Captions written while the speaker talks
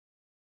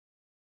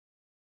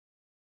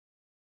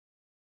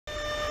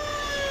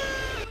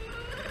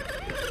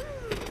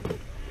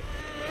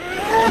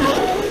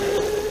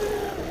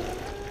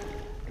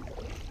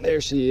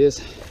There she is.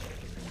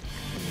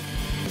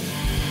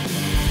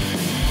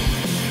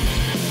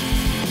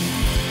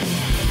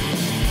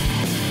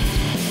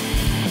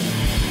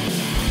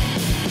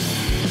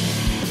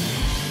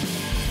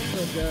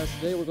 Guys,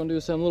 today we're going to do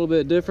something a little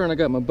bit different. I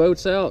got my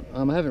boats out. I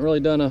haven't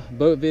really done a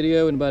boat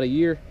video in about a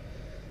year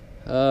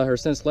or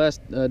since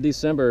last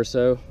December or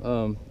so.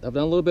 I've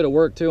done a little bit of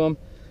work to them.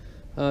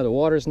 The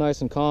water's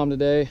nice and calm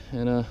today,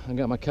 and I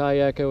got my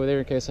kayak over there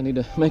in case I need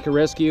to make a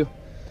rescue.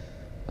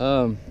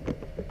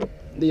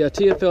 The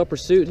TFL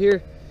Pursuit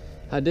here,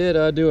 I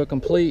did do a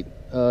complete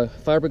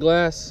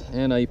fiberglass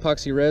and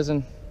epoxy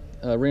resin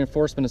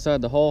reinforcement inside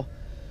the hull.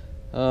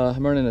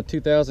 I'm running a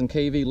 2000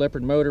 kV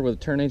Leopard motor with a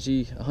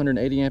Turnigy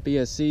 180 amp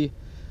ESC.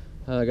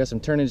 I got some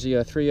Turnigy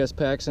 3S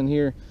packs in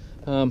here.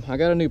 I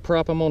got a new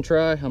prop I'm gonna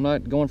try. I'm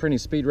not going for any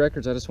speed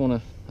records. I just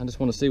wanna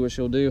see what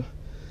she'll do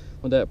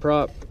with that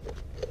prop.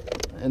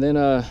 And then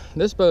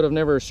this boat I've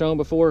never shown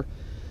before,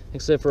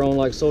 except for on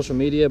like social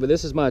media. But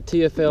this is my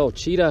TFL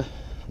Cheetah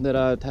that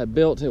I had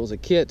built. It was a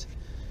kit.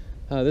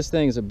 This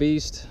thing is a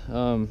beast.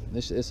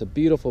 It's a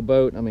beautiful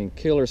boat. I mean,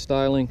 killer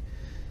styling.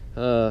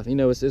 You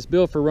know, it's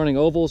built for running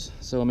ovals,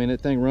 so I mean, that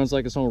thing runs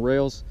like it's on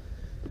rails.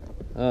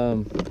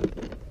 I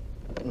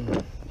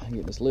can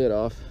get this lid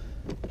off.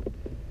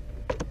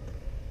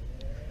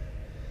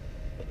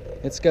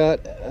 It's got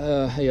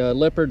a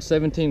Leopard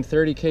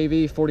 1730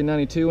 kV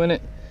 4092 in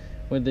it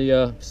with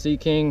the Sea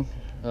King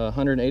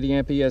 180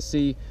 amp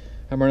ESC.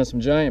 I'm running some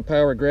Giant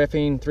Power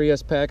graphene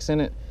 3S packs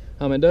in it.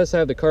 It does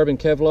have the carbon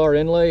Kevlar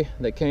inlay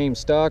that came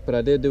stock, but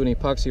I did do an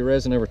epoxy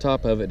resin over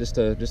top of it just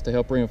to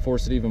help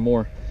reinforce it even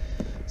more.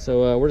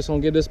 So we're just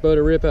gonna give this boat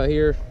a rip out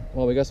here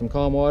while we got some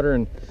calm water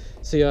and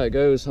see how it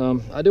goes.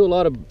 I do a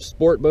lot of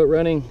sport boat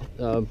running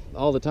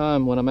all the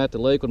time when I'm at the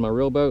lake with my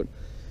real boat,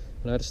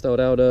 but I just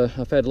thought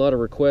I've had a lot of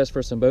requests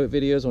for some boat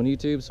videos on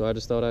YouTube, so I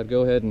just thought I'd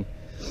go ahead and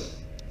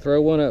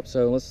throw one up.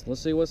 So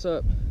let's see what's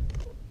up.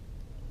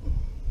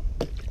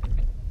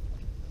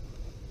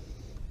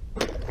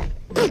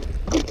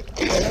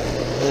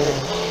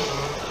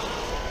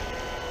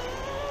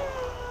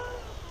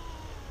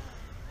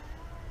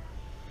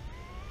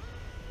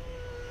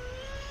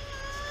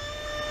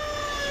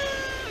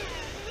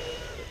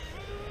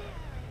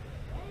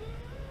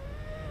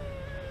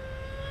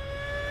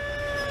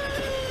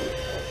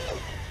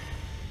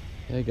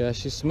 Hey guys,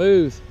 she's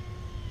smooth.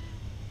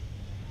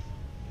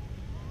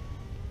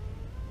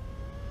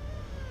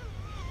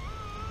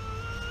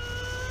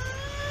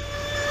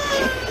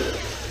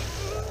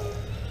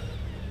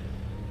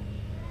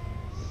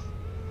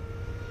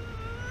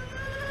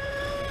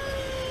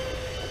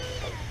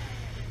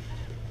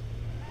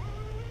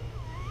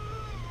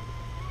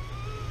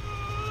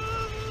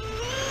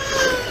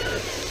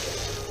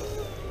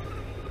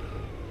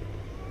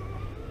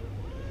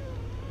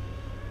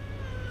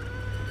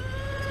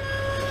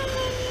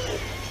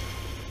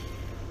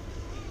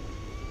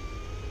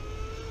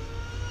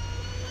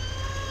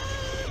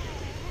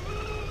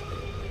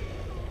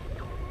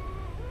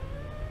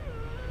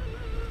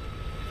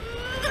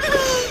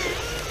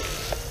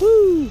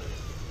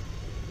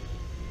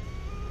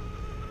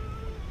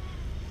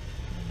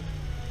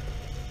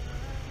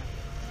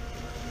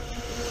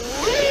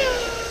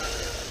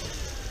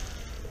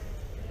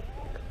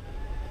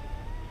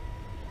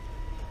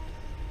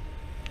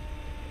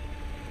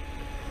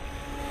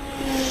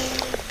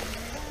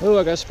 Oh,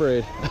 I got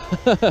sprayed.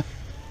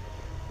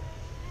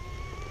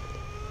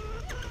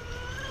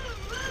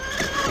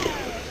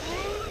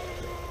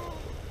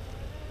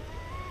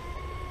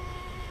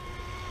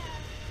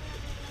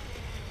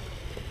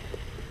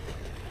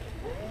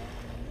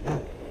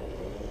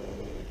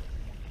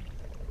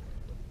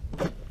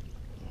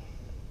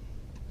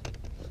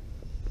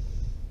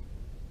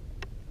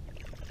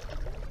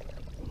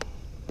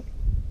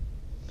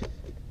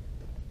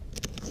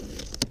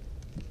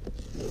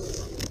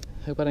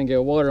 Hope I didn't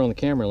get water on the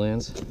camera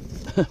lens.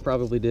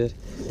 Probably did.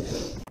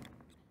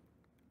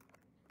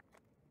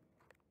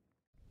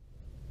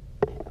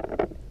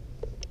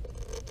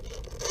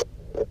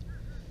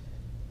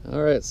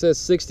 All right, it says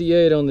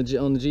 68 on the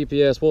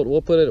GPS.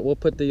 We'll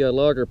put the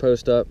logger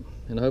post up,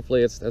 and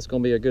hopefully that's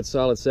going to be a good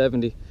solid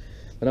 70.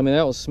 But I mean,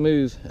 that was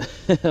smooth.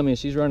 I mean,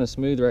 she's running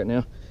smooth right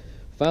now.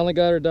 Finally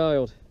got her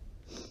dialed.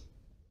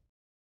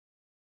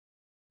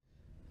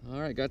 All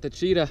right, got the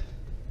Cheetah.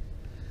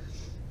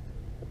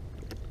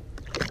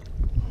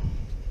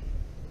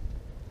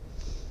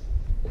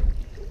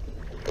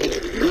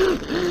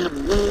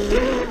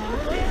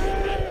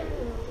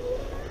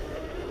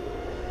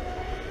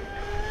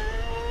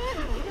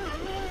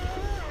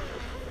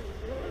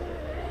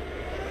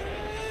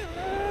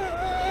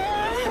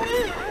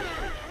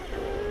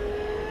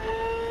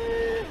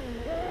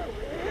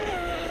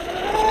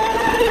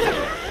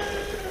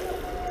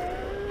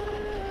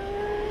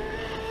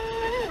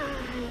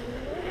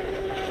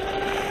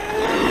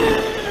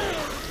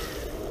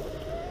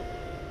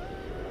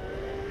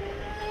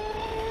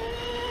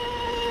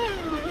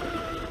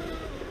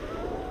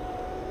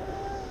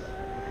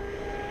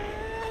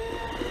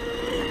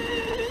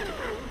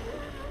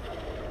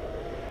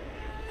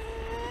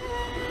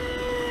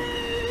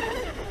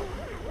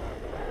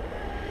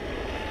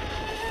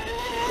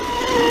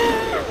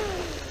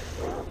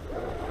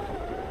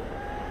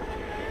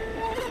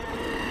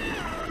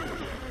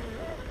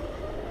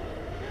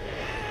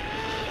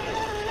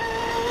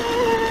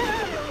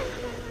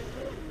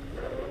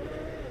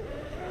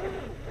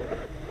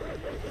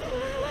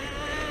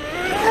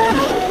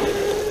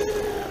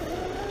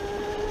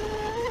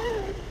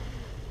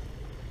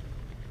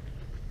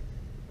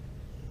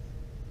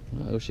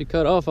 she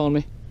cut off on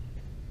me.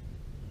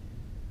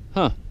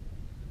 Huh.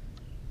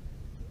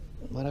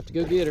 Might have to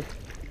go get her.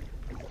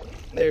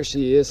 There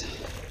she is.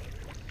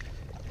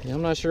 Yeah,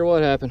 I'm not sure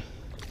what happened.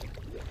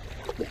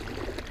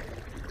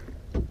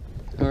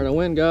 All right, I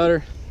went and got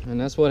her, and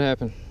that's what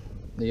happened.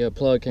 The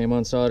plug came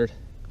unsoldered.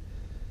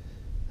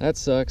 That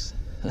sucks.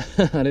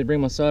 I didn't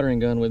bring my soldering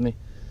gun with me.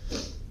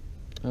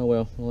 Oh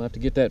well, we'll have to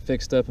get that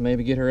fixed up and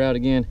maybe get her out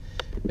again.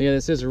 But yeah,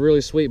 this is a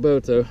really sweet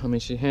boat though. I mean,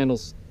 she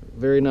handles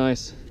very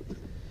nice.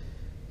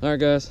 All right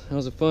guys, that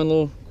was a fun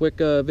little quick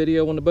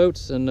video on the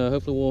boats, and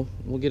hopefully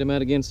we'll get them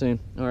out again soon.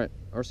 All right,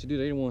 RC Dude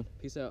 81,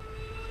 peace out.